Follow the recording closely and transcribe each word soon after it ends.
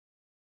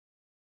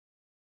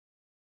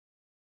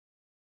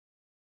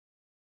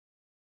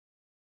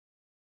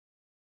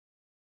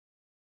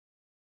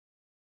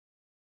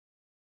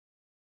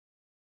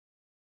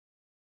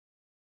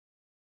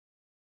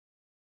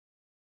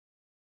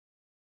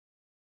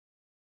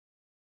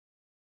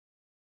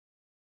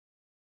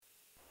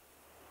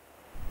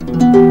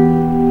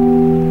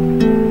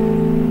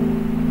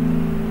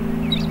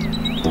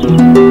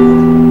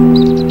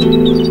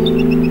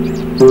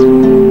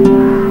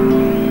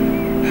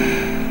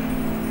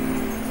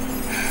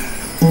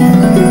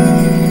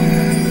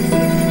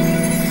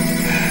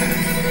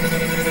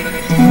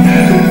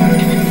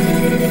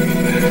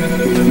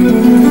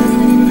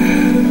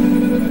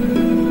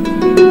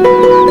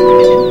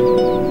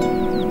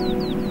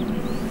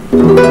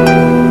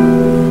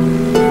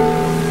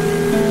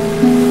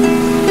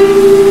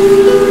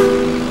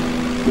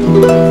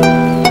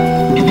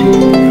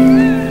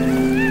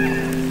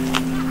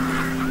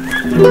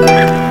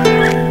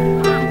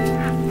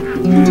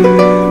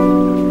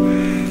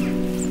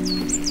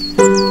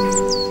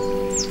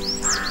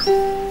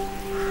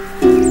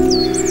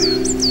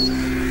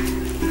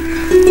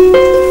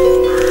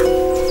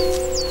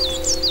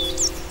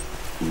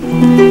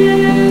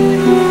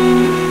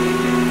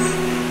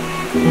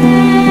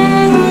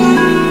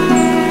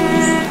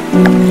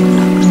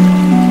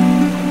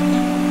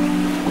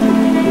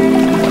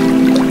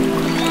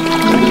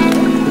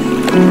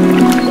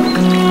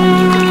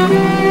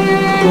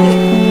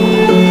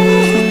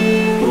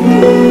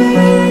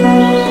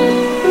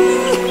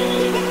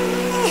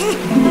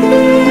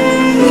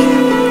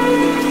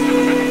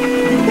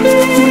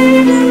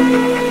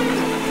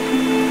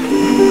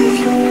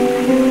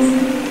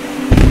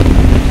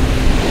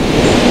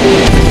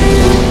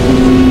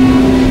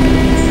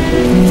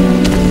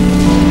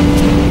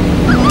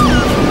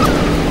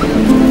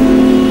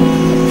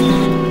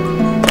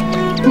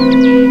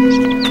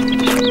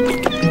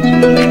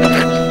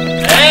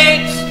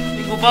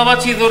teimlo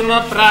bod ti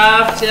ddwrnod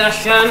braf tu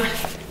allan.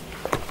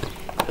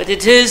 But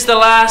it is the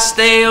last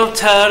day of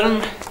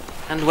term,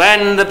 and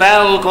when the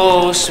bell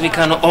goes, we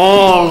can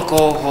all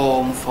go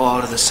home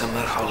for the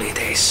summer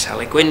holidays.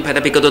 Alai Gwyn, paid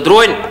a bigod o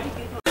drwyn.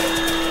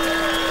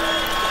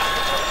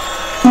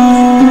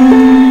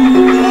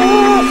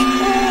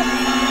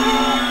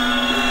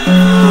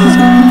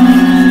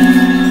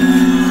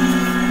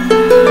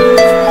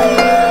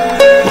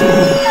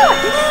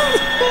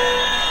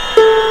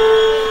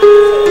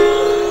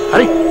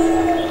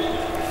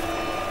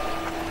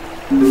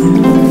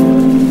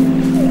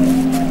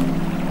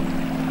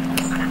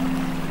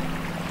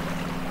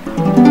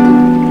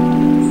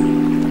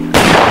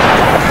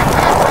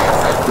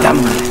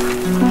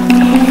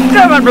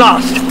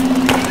 Blast!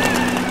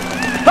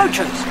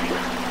 Poachers!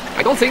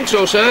 I don't think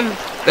so, sir.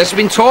 There's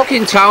been talk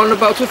in town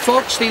about a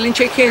fox stealing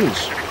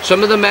chickens.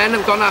 Some of the men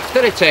have gone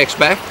after it, I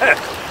expect.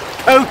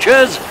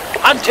 Poachers!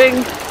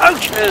 Hunting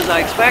poachers, I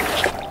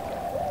expect.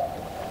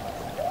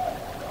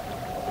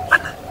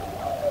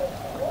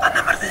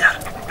 Anna Mardillar,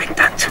 big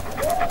tent.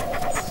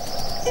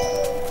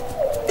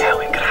 There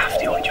we graft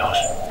the old jaws.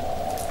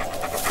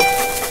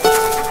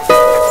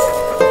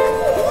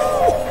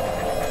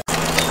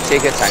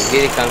 Take your time,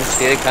 here he comes,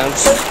 here he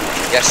comes.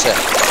 Yes, sir.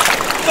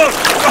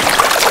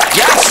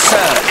 Yes,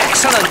 sir.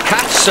 Excellent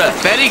catch, sir.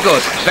 Very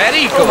good,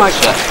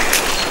 sir.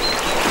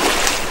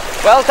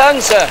 Well done,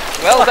 sir.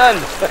 Well done.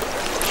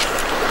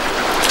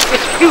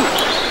 It's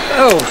huge.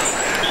 Oh.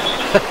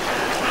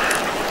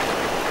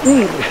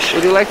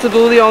 Would you like to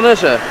do the honour,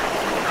 sir?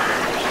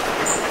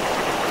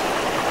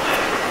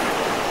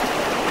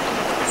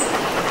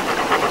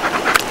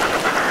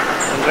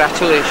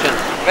 Congratulations.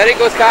 Very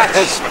good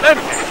catch.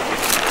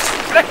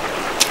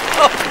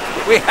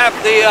 We have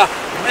the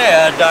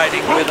mayor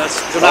dining with us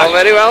tonight. Oh,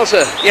 very well,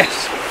 sir.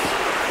 Yes.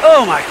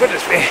 Oh, my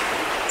goodness me.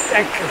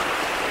 Thank you.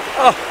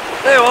 Oh,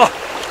 there you are.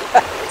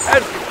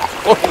 And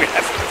what we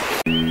have.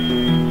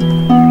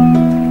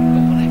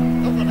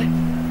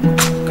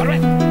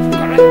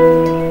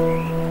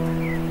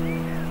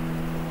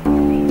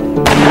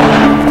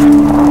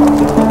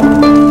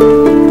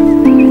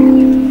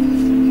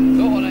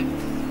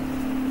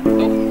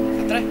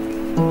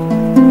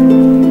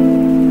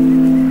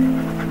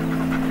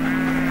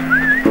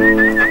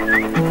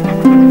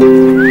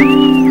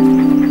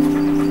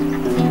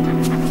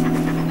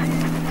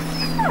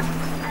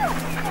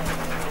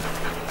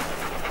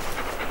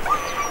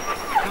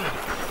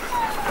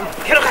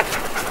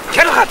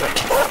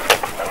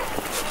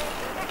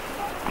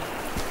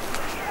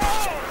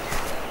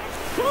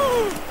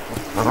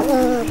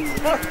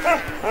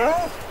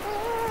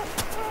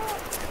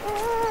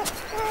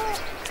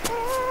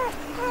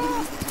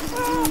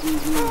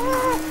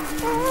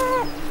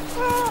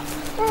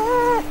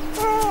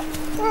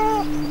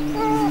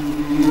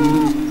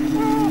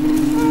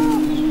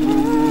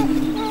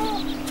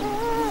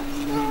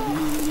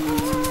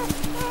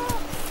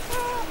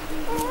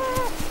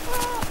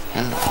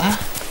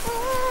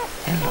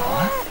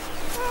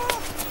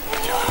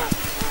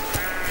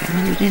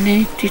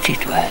 Ti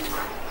dwed?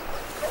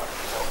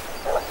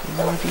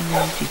 Mod i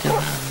wneud I dy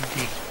fam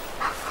di.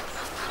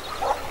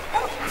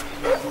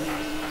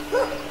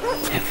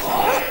 Efo.